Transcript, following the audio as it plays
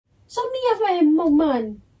So me have my mug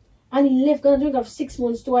man. And he left gonna drink of 6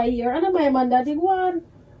 months to a year. And my man that he one.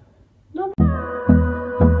 No.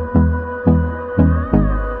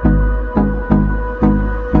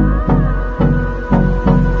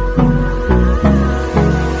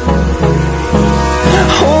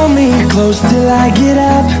 Hold me close till I get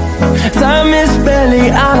up. Time is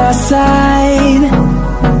barely on our side.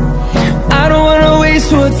 I don't wanna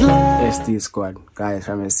waste what's left. ST squad, guys,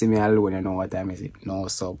 from see me alone, you know what time is it? No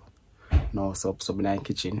sub in the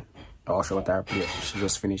kitchen. I'll show what our plate. She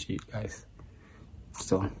just finished it, guys.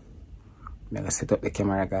 So I'm gonna set up the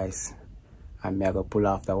camera, guys, and I'm gonna pull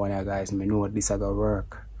off the one, guys. I know this is gonna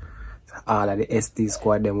work. So all of the ST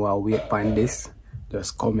squad them will wait on this.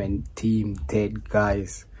 Just comment Team Ted,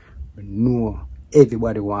 guys. I know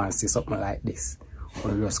everybody wants to see something like this.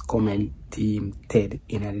 Or just comment Team Ted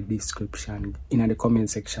in the description, in the comment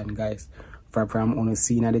section, guys. From on the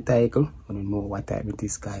scene of the title, I don't know what type it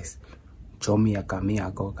is, guys. Jamaica, me I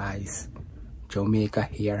go, guys. Jamaica,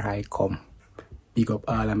 here I come. Big up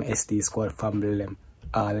all of my ST Squad family, them.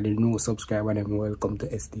 All of the new subscribers, them. Welcome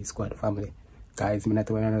to ST Squad family. Guys, I'm not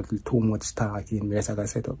going to too much talking. I'm just going to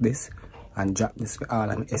set up this and drop this for all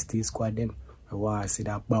of my ST Squad, them. I want to see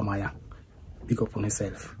that bomber. Big up on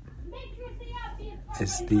yourself.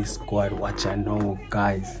 ST Squad watcher now,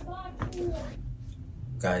 guys.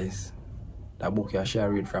 Guys, that book you share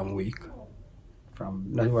read from week.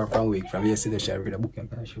 From yesterday she read a book,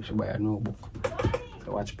 she should buy a new book.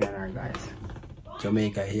 So watch planner, guys.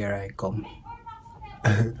 Jamaica, here I come.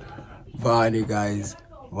 Varney, guys.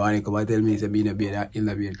 Varney come and tell me he's in the bed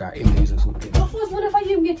car in the something. I first wonder if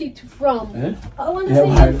you get it from. I want to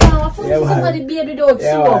say it from. I first somebody beard without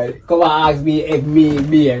smoke. Come and ask me if me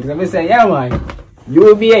beard. So I say, yeah man.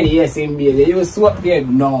 You beard, yes, in beard. You swap beard?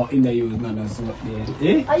 No, in the use not a swap beard.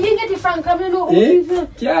 Eh? You get it from, come you know people.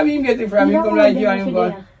 Can't even get it from, you come like you and you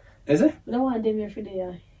go. Is it? I don't want them here for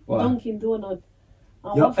the what? Dunkin' Donut.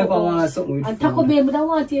 You ever want something with and food? taco babe, but I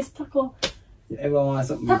want taste taco. You ever want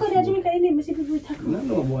something Taco with there, food? Jamaica, you need me see people with taco.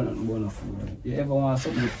 No, born of food. You ever want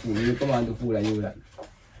something with food? You come on to food and you that.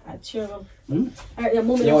 That's true. Hmm? Alright, your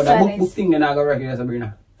moment Yo, of that silence. book thing not gonna work,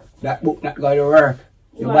 Sabrina. That book not gonna work.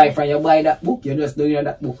 You buy that book, you just doing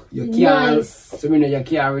that book. You can't, Nice. Sabrina, you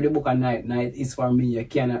can't read the book at night. Night is for me, you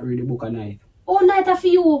cannot read the book at night. Oh, night for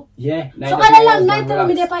you. Yeah, night So for all you, along night relax. time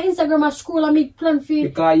me there on Instagram and scroll and me plan for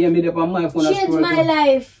Because you made up on my phone and change scroll my too.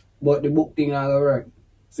 life. But the book thing not gonna work.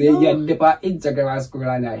 So you get the on Instagram and scroll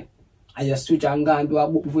at night. And you switch and go into a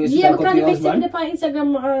book before you switch Yeah, and because copy the your best thing husband. on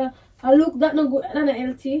Instagram I look that no good than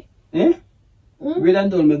a LT. Eh? Wait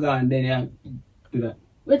until me go and then you do that.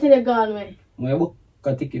 Wait till they gone away. My book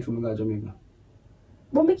got ticket for me go to Jamaica.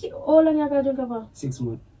 But me keep all long you got drink for? 6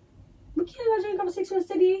 months. Me can't drink for 6 months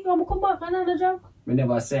steady. You want to come back another job? Me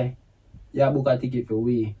never say. You book a ticket for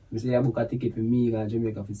we. Me say you book a ticket for me go to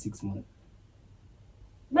Jamaica for 6 months.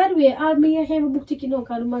 By the way, all me have book ticket now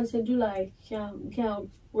because the man said July. Can't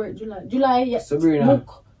work July. July, yeah. Sabrina,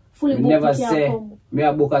 book. Fully me booked. never you can't say come. me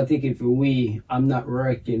a book a ticket for we. I'm not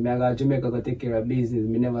working. Me I go to Jamaica to take care of business.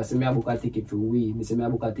 Me never say me a book a ticket for we. Me say me a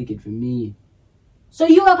book a ticket for me. So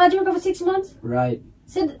you are going to drink for 6 months? Right.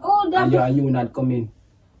 Said, oh, that. And you not coming.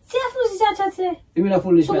 See how foolish is that say? You mean a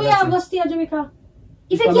foolish So man we that are say? going to stay at Jamaica.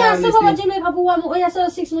 If you Come can't on, stay listen. over Jamaica for 1 month, or you say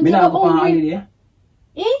 6 months, Me you not are go on hungry. holiday.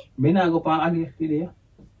 Eh? Me not go on holiday today.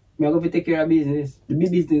 Me I go to take care of business. The big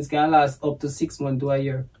business can last up to 6 months to a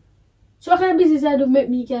year. So what kind of business I do make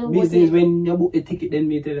me can Business when you book the ticket, then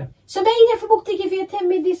me tell you. So me need to book ticket for you 10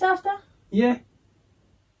 minutes this after? Yeah.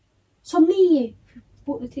 So me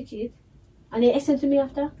book the ticket and they extend to me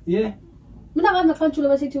after? Yeah. Me not have no control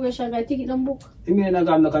over the situation, I ticket and book. You mean I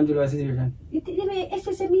got no control of the situation? They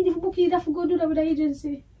expect me to book you have to go do that with the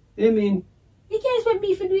agency. You mean? You can't expect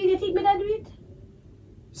me to do it, you think me that do it?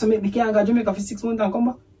 So me can't go to Jamaica for 6 months and come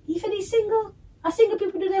back? If you single, a single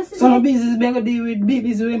people do that. So no business me go deal with big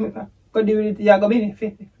business with me. Go deal with it, you go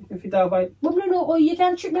benefit if it all fight. But no, oh, you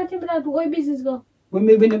can't trick me to that, where business go? When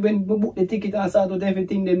we book the ticket and start with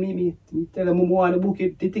everything, then me tell them I want to book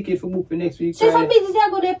it, the ticket for book for next week. So if Friday. a business they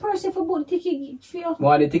go there person for book the ticket for you. I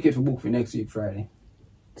want the ticket for book for next week Friday.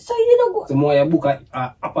 So you know go. So more book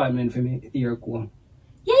a apartment for me here come.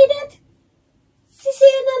 Yeah, that. See,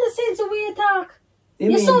 you know the sense of way you talk. You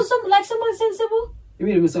mean, sound like someone sensible. You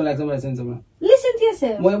mean me sound like somebody sensible? Listen to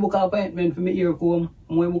yourself. More book an appointment for me here come.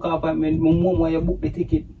 More book an appointment. More you book the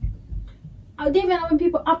ticket. David, when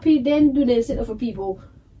people happy, then do the set for people.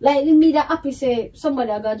 Like me that happy say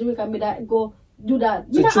somebody I got Jamaica, me that go do that.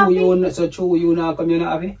 So true you not come you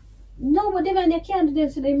not happy? No, but Devan, you can't do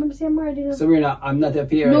this today. Remember saying murder? Sabrina, I'm not your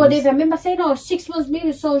parents. No, Devan, remember saying no, 6 months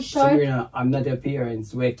maybe so short. Sabrina, I'm not your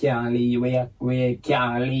parents. We can't leave. We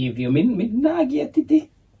can't leave you. Me not get it.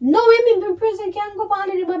 No, I mean, the prison can't go on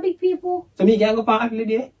with my big people. So me can't go on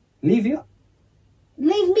holiday? Leave you?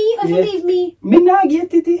 Leave me or Yeah. leave me? Me not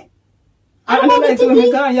get it. I don't know what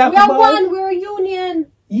we are one, we're a union.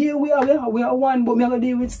 Yeah, we are one, but me have to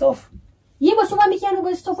deal with stuff. Yeah, but so why me can't do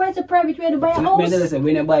with stuff? Why it's a private way to buy a house? Listen,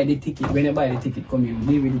 when you buy the ticket, come here.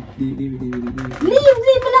 Leave it. Leave, me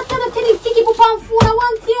not gonna tell you ticket put on phone, I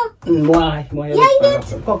want you. Why?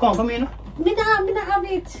 Yeah, Come here now. Me not have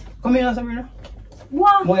it. Come here now, Sabrina.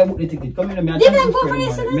 What? Why book the ticket? Come here now. They don't go for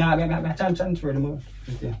this, Me transfer them.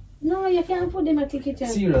 No, you can't afford them a ticket.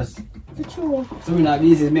 Serious. For true. Sabrina,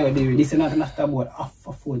 this is me with David. This is not about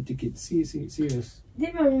afford ticket. Serious.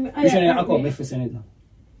 Devan, You should have come before Senator.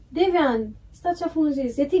 Devan, stop your phone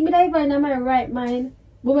this. You think me that even in my right mind,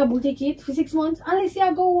 but my book ticket for 6 months, unless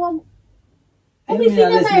I go home. Obviously, in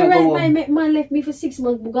my right mind, man left me for 6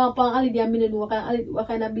 months, but go up on holiday, I mean, what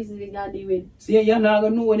kind of business they got with. See, you're not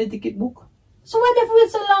going to know when the ticket book. So why they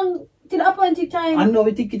wait so long till the appointed time? I know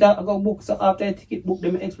the ticket I go book, so after the ticket book,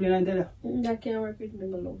 them explain and tell you. That can't work with me,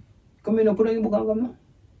 my love. Come here now, put on the book and come now.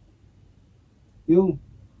 You.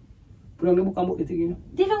 Put on the book and book the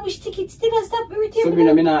ticket. Devan, which tickets? Devan, stop irritating me.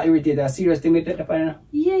 Sabrina, I'm not irritated. A serious thing with that now.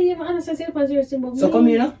 Yeah, I understand serious thing, but So come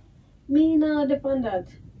here now. me not depend that.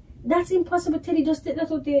 That's impossible, Teddy. Just take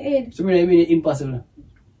that out of your head. Sabrina, you mean it impossible?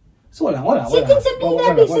 So hold on. See, things are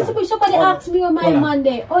that business. Somebody asked me on my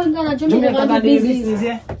Monday, oh, you're gonna Jamaica gonna do business.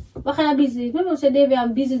 Yeah? What kind of business? Remember, say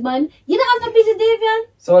Davian businessman. You don't have no business, Davian.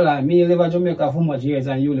 So hold on, me live in Jamaica for much years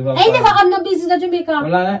and you live in I never have no business in Jamaica.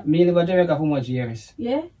 Hold on, me live in Jamaica for much years.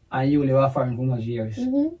 Yeah. And you live in foreign for much years.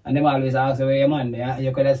 Mm-hmm. And them always ask where your man there.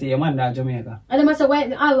 You could have say your man there in Jamaica. And they say,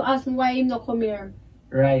 why? I'll ask him why him not come here.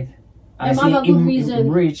 Right. I Them see have a good him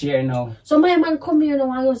reason. reach here now. So my man come here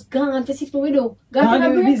now and was gone for 6 months. We do. Gone Can't for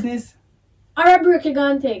a do break. business. Or a break you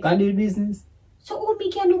gone take. Can't do business. So who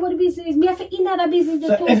me can do about the business? Me have to in that business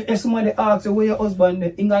So too. if somebody asks you where your husband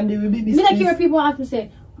is, he can do with Me business. not care people have to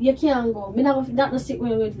say, you can't go. Me not sit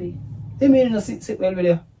well with me. He mean not sit well with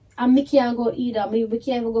you. And me can't go either. We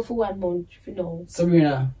can't even go for 1 month, you know.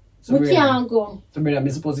 Sabrina. We can't go. Sabrina, I'm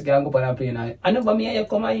supposed to go on a plane now. I know, but me and you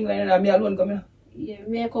come to England and me alone come here. Yeah,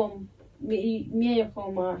 me come. Me and you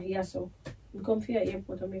come here so. Me come for your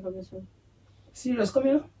airport and me come here so. Serious, come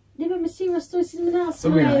here. They make me serious too. See me not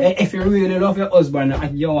Sabrina, smile. if you really love your husband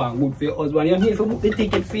and you want good for your husband, you need to book the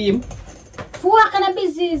ticket for him. For what kind of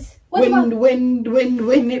business? What about? When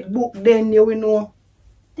it book, then you will know.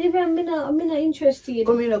 David, I'm not interested.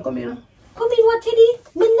 Come here. Come in, what, Teddy?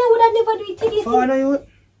 Me now would I never do it, Teddy. Father,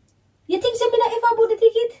 You think so me not ever book the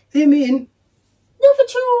ticket? you mean? No, for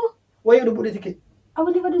true. Why you do book the ticket? I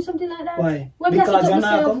would never do something like that. Why? Why Because you're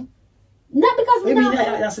not come? Not because me You mean not.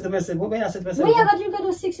 I said to myself, what I said to myself? Why you got you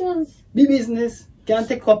do 6 months? Be business. Can't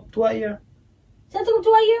take up to a year. So I took 2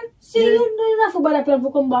 a year? See, Yeah. you know enough about that plan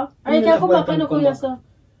for come back. Or you You can enough come about back plan and to come come back. yourself.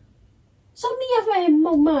 So me have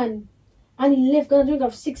my man. And he left gonna drink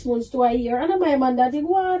of 6 months to a year. And I'm my man that he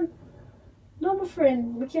go on. No, my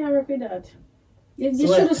friend, we can't work with that. You So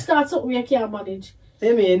should have started something you can't manage.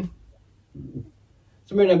 You mean?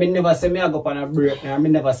 So me never say me I go on a break now. Me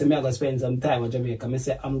never say me I go spend some time in Jamaica. Me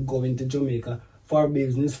say I'm going to Jamaica for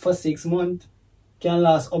business for 6 months. Can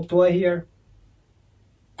last up to a year.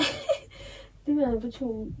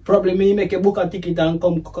 Probably me make a book a ticket and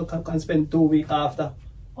come spend 2 weeks after.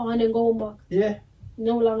 Oh, and then go home back. Yeah.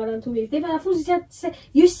 No longer than 2 weeks.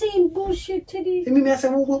 You're saying bullshit, Teddy. You mean me I say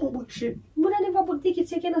what shit? But I never book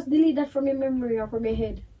tickets. You cannot delete that from your memory or from your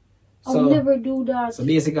head. I'll So- never do that. So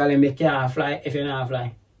basically me can't fly if you not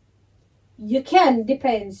fly. You can,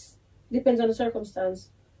 depends. Depends on the circumstance.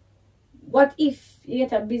 What if you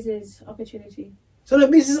get a business opportunity? So the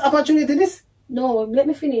business opportunity this? No, let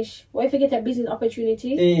me finish. What if you get a business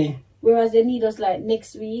opportunity, Eh. whereas they need us like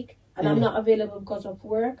next week, and I'm Mm. not available because of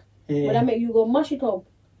work? Eh. But I make you go mash it up.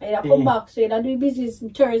 And I come back, so you do business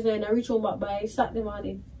Thursday and I reach home back by Saturday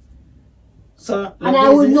morning. So And I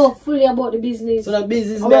will know fully about the business. So the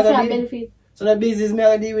business How me much I gonna deal. benefit. So the business me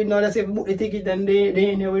gonna deal with now. Let's say if you book the ticket and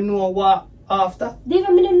they never know what after. David, I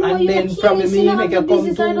don't know And you then can't probably see me now make the a come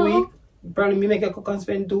business, I 2 don't know. weeks. Probably me make a come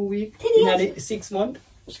spend 2 weeks Teddy, in yes. the 6 months.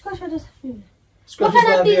 Gosh, I just... Scratch What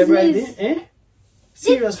kind of it off your business? Friday, eh?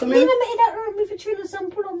 Serious, come David, here. my head hurt me for trying to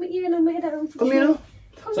sample on my ear and my head hurt for Come here now.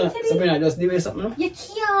 Come So, here, Teddy. Sabrina, just do with something now. You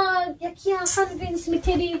can't convince me,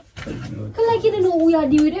 Teddy. Cause like you don't know who you are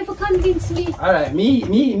dealing with. If you convince me, Alright, me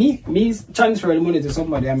transfer the money to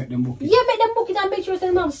somebody and make them book it. you make them book it and make sure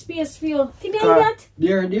there's enough space for you. Think you that?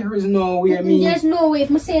 There is no way me. There's no way.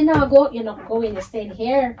 If I say now go, you're not going. You're staying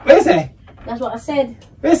here. What you say? That's what I said.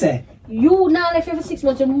 What you say? You now left here for 6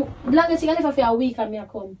 months. The longest you can live for a week and me I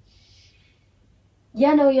come.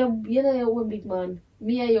 You know you're one big man.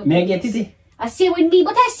 Me and you. Me get it. I say with me,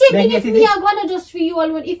 but I say me if me I'm gonna just for you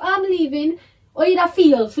alone. If I'm leaving, or you that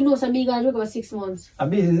feel for no some me gonna work for 6 months. A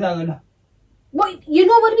business is gonna. What you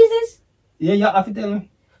know about business? Yeah, you have to tell me.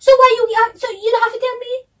 So why you don't have to tell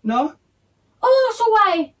me? No. Oh, so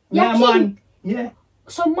why? Yeah, man. Yeah.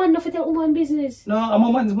 So man don't tell woman business. No, I'm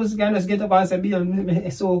a man supposed to just get up and say,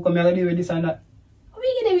 Bill, so come here, deal with this and that. Where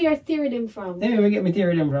you get your theory them from? Let me get my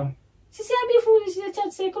theory them from. See, I be foolish in the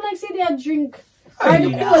chat say, could like say they a drink. Or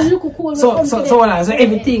the cool. So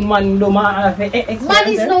everything man do man man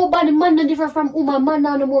is nobody, man no different from woman, man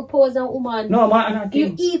no more powers than woman. No, man not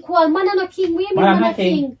king. You equal, man no king, we mean man a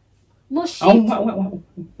king. No shit.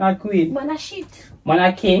 Not queen. Man a shit. Man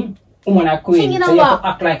a king, woman a queen. King so you have to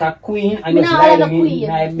act like a queen and just lie down in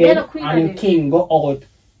my bed and the king go out,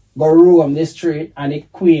 go roam the street and the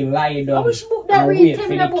queen lie down. I wish book that read, tell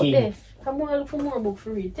me that book there. Come on, look for more book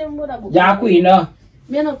for read. Tell me what that book. Yeah, queen no.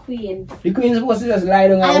 Me no queen. The queen is supposed to just lie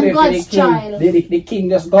down and wait for the king. Child. The king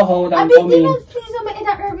just go out and come in. Please don't make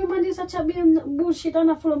that hurt me, man. This such a bullshit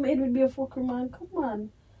and I follow my head would be a fucker, man. Come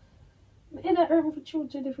on. My head that hurt me for true,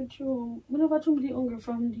 for true. I never too many hungry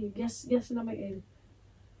from the guess in my head.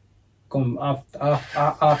 Come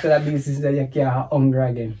after that business that you can't hunger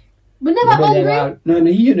again. But never hungry? No,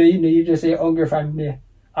 you just say hungry from there.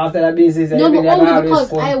 After that business, no, but hungry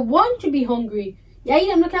because I want to be hungry. Yeah,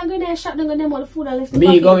 you know, I can't go there and shop them all the food I left.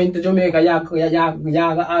 Me going to Jamaica, you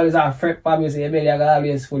always have fret for me, so you better you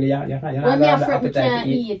always full. You when me have fret, I can't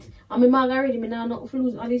eat. And my margarita, I now not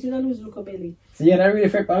lose. At least I lose look a belly. So you're not really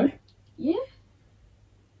fret for me? Yeah.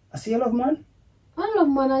 I see you love man. I love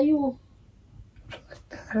man, are you?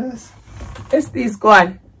 ST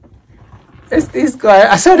squad. ST squad.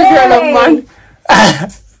 I saw the girl love man.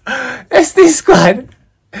 ST squad.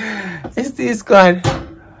 ST squad.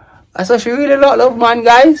 I saw she really love man,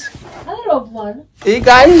 guys. I love man. Hey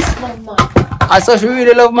guys. Love man. I saw she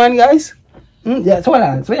really love man, guys. Yeah, so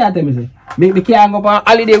what you tell me? Me can't go on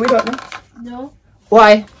holiday without me. No.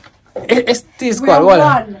 Why? ST squad.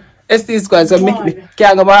 What? ST squad. So me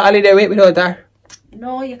can't go on holiday without her.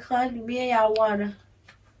 No, you can't. Me I want.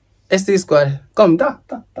 ST squad. Come, talk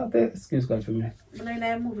the ST squad for me. I'm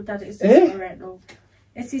gonna move with that ST squad right now.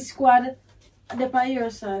 ST squad. They're by your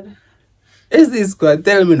side. ST squad,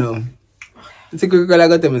 tell me now. It's a good girl I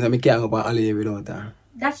got tell me that I can't go on holiday without her.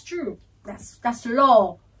 That's true. That's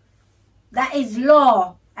law. That is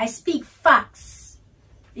law. I speak facts.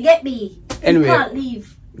 You get me? Anyway, you can't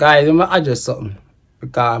leave. Guys, I'm gonna adjust something.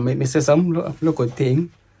 Because I say some local thing.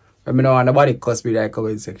 But I don't want nobody cuss me in the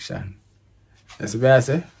comment section. That's what I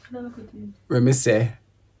say. When I say,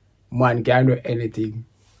 man can't do anything.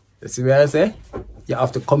 That's what I say. You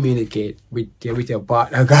have to communicate with your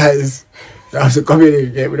partner, guys. You have to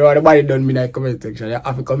communicate. We don't want nobody done me in the comment section. You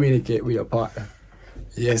have to communicate with your partner.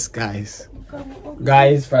 Yes, guys.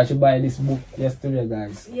 Guys, for you buy this book yesterday,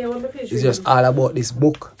 guys. Yeah, well, it's just all about this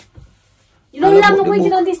book. You don't have to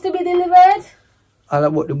wait on this to be delivered? All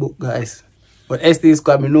about the book, guys. But ST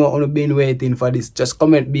Squad, I know I've been waiting for this. Just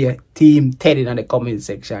comment be a Team Teddy in the comment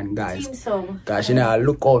section, guys. Because you know,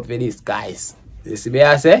 look out for this, guys. You see what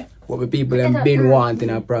I say? What the people have been wanting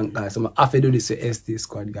a prank, guys. So I have to do this with ST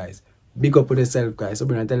Squad, guys. Big up for yourself, guys.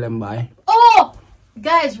 Sabrina, tell them bye. Oh!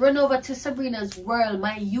 Guys, run over to Sabrina's World,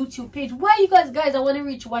 my YouTube page. Why you guys, I want to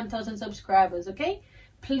reach 1,000 subscribers, okay?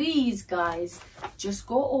 Please, guys, just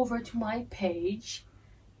go over to my page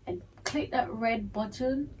and click that red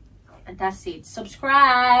button. And that's it.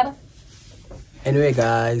 Subscribe. Anyway,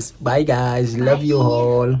 guys. Bye, guys. Bye. Love you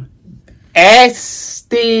all.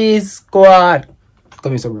 ST Squad.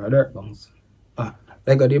 Come here, Sabrina. Dirt bounce.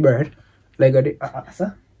 Let go the bird. Let go the...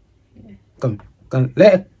 sir? Yeah. Come.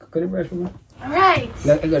 Let go the bird for me. Alright.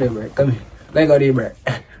 Let go the bird. Come here. Let go the bird.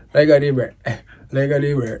 Let go the bird. Let go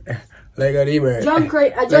the bird. Let go the bird. Junk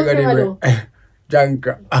right. Junk.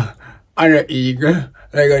 And an eagle.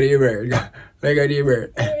 Let go the bird. Let go the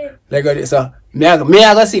bird. Let go the... So, me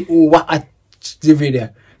I go see who watch the video.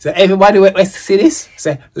 So, everybody wait see this.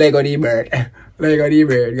 Say, let go the bird. Let go the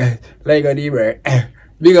bird, guys. Let go the bird.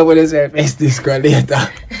 Big up on yourself. ST Squad later.